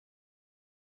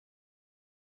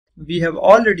We have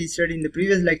already studied in the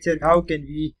previous lecture how can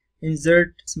we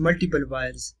insert multiple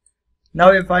wires.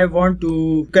 Now if I want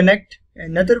to connect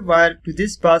another wire to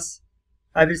this bus,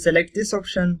 I will select this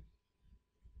option.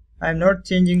 I am not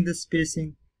changing the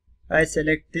spacing. I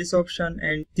select this option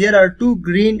and there are two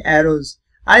green arrows.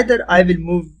 Either I will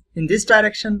move in this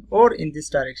direction or in this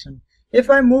direction. If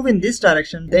I move in this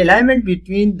direction, the alignment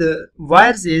between the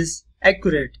wires is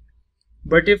accurate.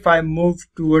 But if I move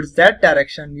towards that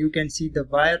direction, you can see the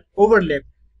wire overlap.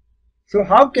 So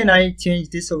how can I change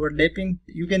this overlapping?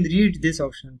 You can read this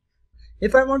option.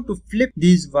 If I want to flip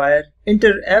these wires,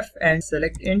 enter F and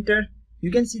select enter.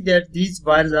 You can see that these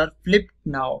wires are flipped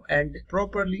now and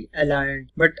properly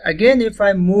aligned. But again, if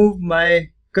I move my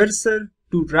cursor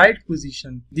to right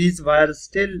position, these wires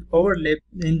still overlap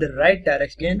in the right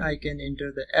direction. Again, I can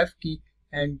enter the F key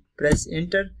and press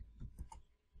enter.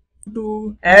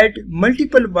 To add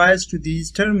multiple wires to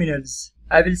these terminals,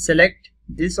 I will select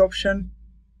this option,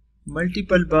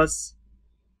 multiple bus,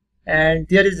 and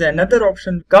there is another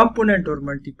option, component or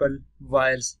multiple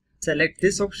wires. Select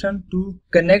this option to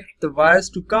connect the wires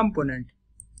to component.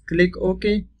 Click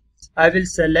OK. I will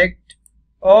select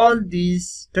all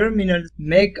these terminals,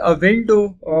 make a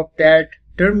window of that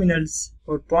terminals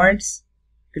or points.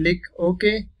 Click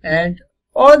OK, and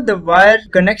all the wire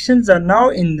connections are now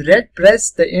in red.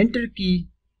 Press the enter key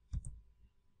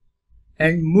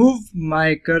and move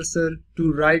my cursor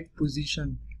to right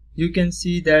position. You can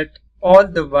see that all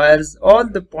the wires, all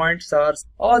the points are,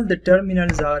 all the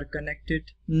terminals are connected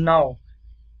now.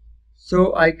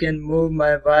 So I can move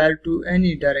my wire to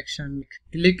any direction.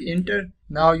 Click enter.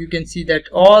 Now you can see that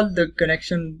all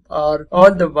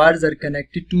the wires are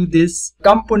connected to this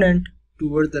component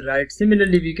towards the right.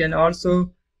 Similarly, we can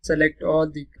also select all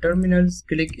the terminals,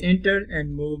 click enter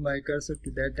and move my cursor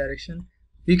to that direction.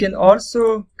 We can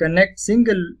also connect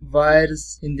single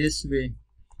wires in this way.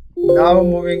 Now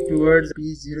moving towards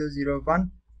P001,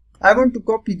 I want to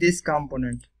copy this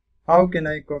component. How can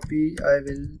I copy? I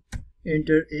will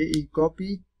enter AE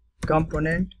copy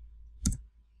component.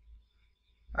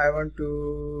 I want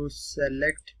to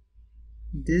select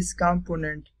this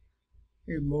component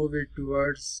and move it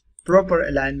towards proper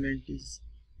alignment is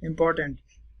important.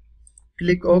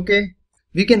 Click OK.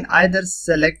 We can either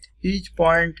select each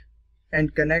point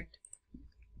and connect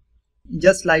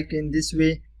just like in this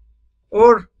way,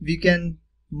 or we can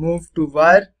move to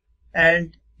wire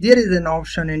and there is an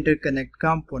option interconnect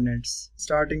components.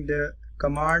 Starting the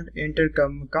command enter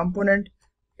component,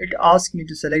 it asks me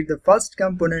to select the first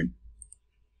component.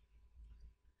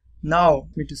 Now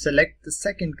me to select the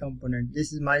second component.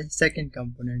 This is my second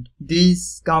component.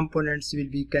 These components will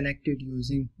be connected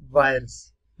using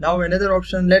wires. Now another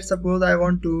option, let's suppose I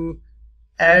want to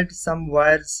add some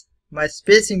wires. My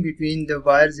spacing between the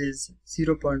wires is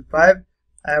 0.5.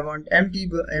 I want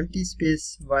empty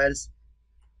space wires.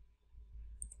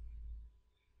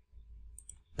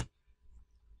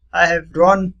 I have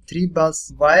drawn 3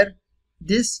 bus wire.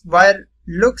 This wire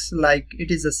looks like it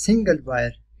is a single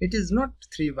wire. It is not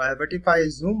 3 wire, but if I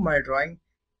zoom my drawing,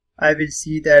 I will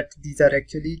see that these are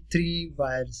actually 3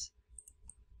 wires.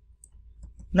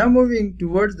 Now moving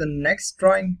towards the next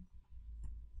drawing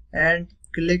and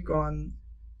click on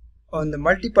the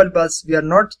multiple bus. We are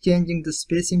not changing the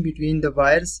spacing between the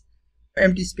wires.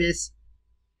 Empty space,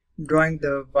 drawing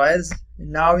the wires.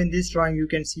 Now in this drawing you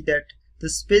can see that the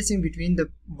spacing between the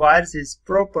wires is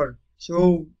proper.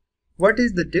 So what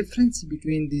is the difference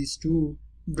between these two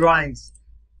drawings?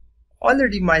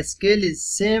 Already my scale is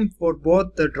same for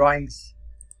both the drawings,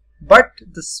 but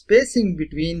the spacing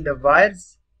between the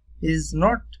wires is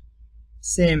not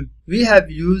same. We have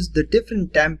used the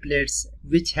different templates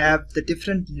which have the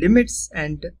different limits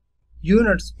and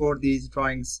units for these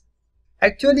drawings.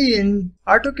 Actually in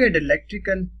AutoCAD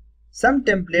Electrical, some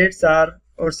templates are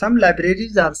or some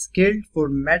libraries are scaled for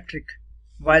metric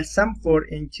while some for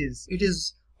inches. It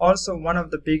is also one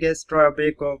of the biggest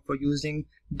drawback of using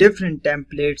different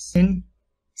templates in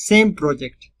same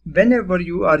project. Whenever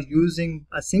you are using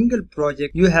a single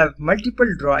project, you have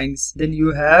multiple drawings, then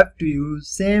you have to use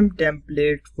same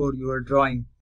template for your drawing.